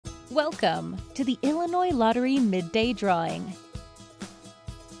Welcome to the Illinois Lottery Midday Drawing.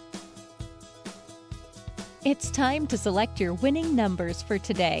 It's time to select your winning numbers for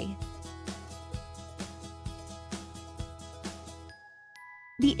today.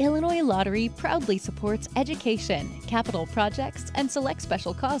 The Illinois Lottery proudly supports education, capital projects, and select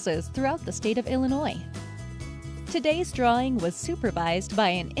special causes throughout the state of Illinois. Today's drawing was supervised by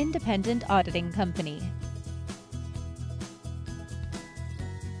an independent auditing company.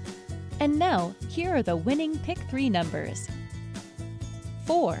 And now, here are the winning Pick 3 numbers.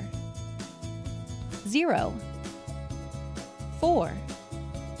 4, 0, 4,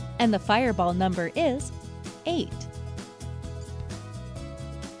 and the fireball number is 8.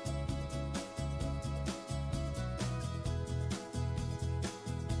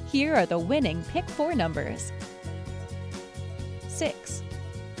 Here are the winning Pick 4 numbers. 6,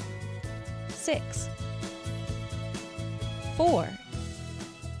 6, 4,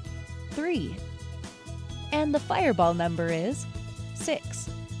 3, and the fireball number is 6.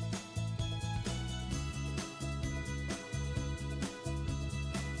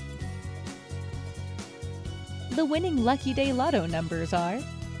 The winning Lucky Day Lotto numbers are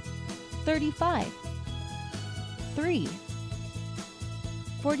 35, 3,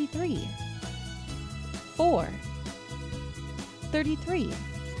 43, 4, 33.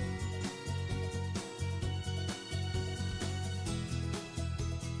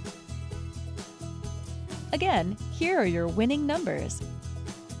 Again, here are your winning numbers.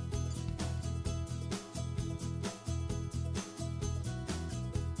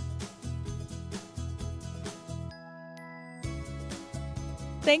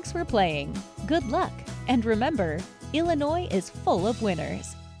 Thanks for playing. Good luck, and remember, Illinois is full of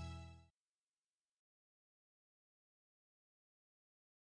winners.